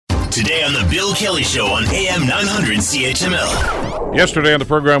Today on the Bill Kelly Show on AM 900 CHML. Yesterday on the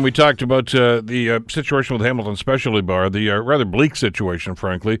program, we talked about the situation with Hamilton Specialty Bar, the rather bleak situation,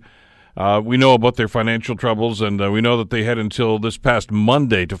 frankly. We know about their financial troubles, and we know that they had until this past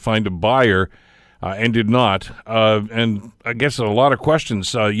Monday to find a buyer and did not. And I guess a lot of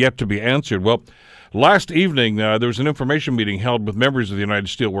questions yet to be answered. Well, last evening, there was an information meeting held with members of the United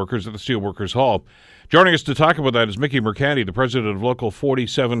Steelworkers at the Steelworkers Hall. Joining us to talk about that is Mickey Mercanti, the president of Local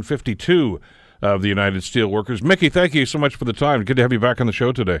 4752 of the United Steelworkers. Mickey, thank you so much for the time. Good to have you back on the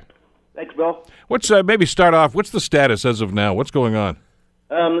show today. Thanks, Bill. What's maybe start off, what's the status as of now? What's going on?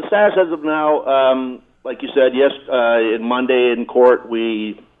 The status as of now, like you said, yes, in Monday in court,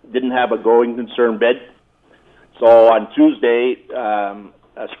 we didn't have a going concern bid. So on Tuesday,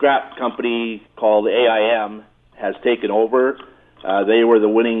 a scrap company called AIM has taken over. They were the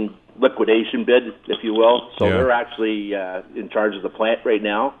winning liquidation bid, if you will. So they're actually in charge of the plant right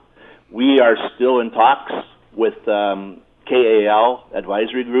now. We are still in talks with KAL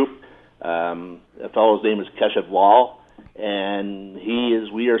Advisory Group. A fellow's name is Keshav Lal, and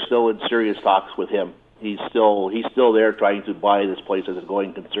we are still in serious talks with him. He's still there trying to buy this place as a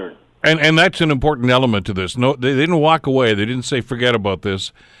going concern. And that's an important element to this. No, they didn't walk away. They didn't say forget about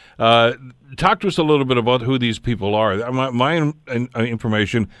this. Talk to us a little bit about who these people are. My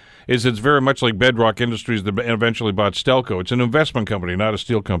information is it's very much like Bedrock Industries that eventually bought Stelco. It's an investment company, not a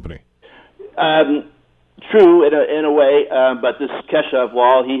steel company. True in a way, but this Keshav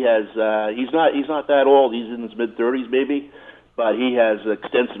Lal, he's not that old. He's in his mid-30s maybe, but he has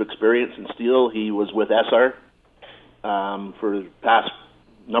extensive experience in steel. He was with Essar for the past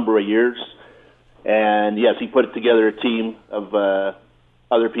number of years, and yes, he put together a team of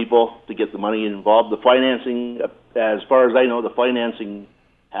other people to get the money involved. The financing, as far as I know, the financing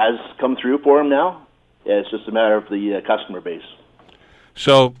has come through for him now. It's just a matter of the customer base.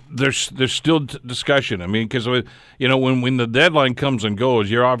 So there's still discussion. I mean, because when the deadline comes and goes,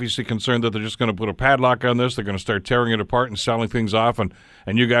 you're obviously concerned that they're just going to put a padlock on this. They're going to start tearing it apart and selling things off, and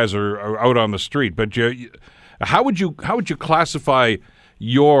you guys are out on the street. But how would you classify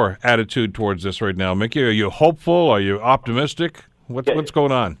your attitude towards this right now, Mickey? Are you hopeful? Are you optimistic? What's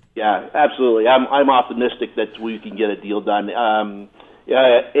going on? Yeah, absolutely. I'm optimistic that we can get a deal done.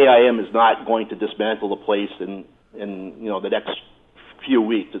 AIM is not going to dismantle the place in the next few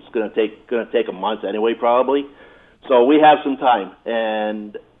weeks. It's going to take a month anyway, probably. So we have some time,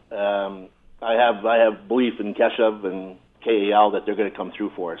 and I have belief in Keshav and KAL that they're going to come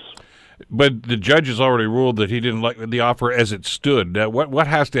through for us. But the judge has already ruled that he didn't like the offer as it stood. What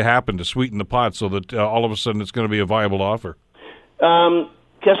has to happen to sweeten the pot so that all of a sudden it's going to be a viable offer?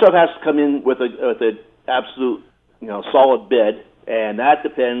 Keshav has to come in with an absolute solid bid, and that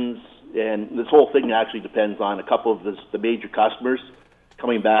depends. And this whole thing actually depends on a couple of the major customers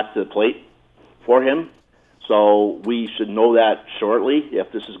coming back to the plate for him. So we should know that shortly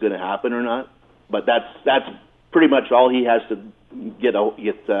if this is going to happen or not. But that's pretty much all he has to get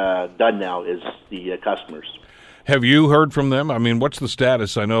done now is the customers. Have you heard from them? I mean, what's the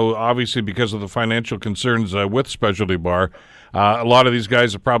status? I know, obviously, because of the financial concerns with Specialty Bar, a lot of these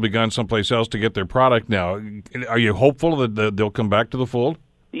guys have probably gone someplace else to get their product now. Are you hopeful that they'll come back to the fold?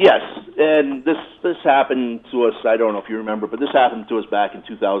 Yes, and this happened to us, I don't know if you remember, but this happened to us back in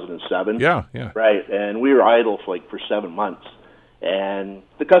 2007. Yeah. Right, and we were idle for 7 months. And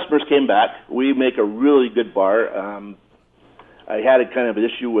the customers came back. We make a really good bar. I had a kind of an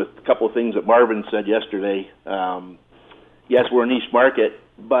issue with a couple of things that Marvin said yesterday. Yes, we're a niche market,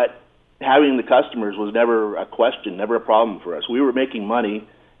 but having the customers was never a question, never a problem for us. We were making money,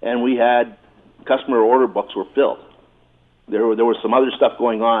 and we had customer order books were filled. There was some other stuff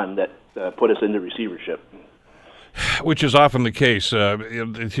going on that put us into receivership. Which is often the case.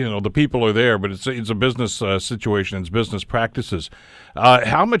 The people are there, but it's a business situation. It's business practices.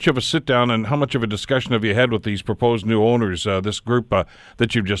 How much of a sit-down and how much of a discussion have you had with these proposed new owners, this group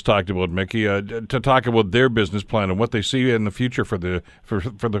that you've just talked about, Mickey, to talk about their business plan and what they see in the future for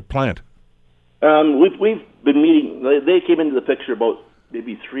the plant? We've been meeting. They came into the picture about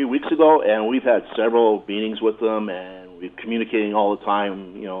maybe 3 weeks ago, and we've had several meetings with them, and we're communicating all the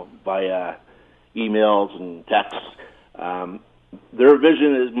time, via emails and texts. Their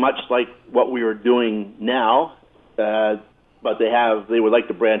vision is much like what we are doing now, but they would like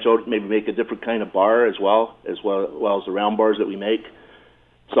to branch out, maybe make a different kind of bar as well as the round bars that we make.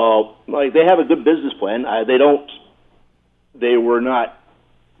 So, they have a good business plan. They were not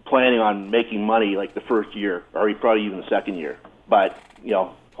planning on making money like the first year, or probably even the second year. But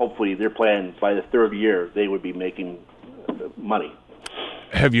hopefully their plan by the third year they would be making money.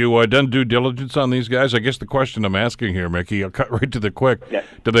 Have you done due diligence on these guys? I guess the question I'm asking here, Mickey, I'll cut right to the quick. Yeah.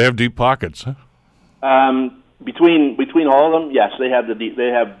 Do they have deep pockets? Between all of them, yes, they have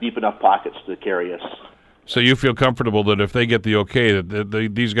deep enough pockets to carry us. So you feel comfortable that if they get the okay,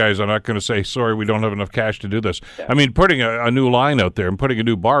 that these guys are not going to say, sorry, we don't have enough cash to do this. Yeah. I mean, putting a new line out there and putting a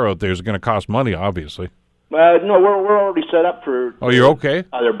new bar out there is going to cost money, obviously. No, we're already set up for you're okay?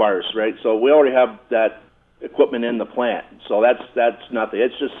 Other bars, right? So we already have that equipment in the plant. So that's nothing.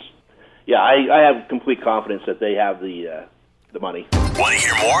 It's just, I have complete confidence that they have the money. Want to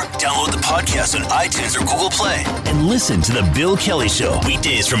hear more? Download the podcast on iTunes or Google Play and listen to The Bill Kelly Show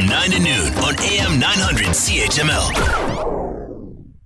weekdays from 9 to noon on AM 900 CHML.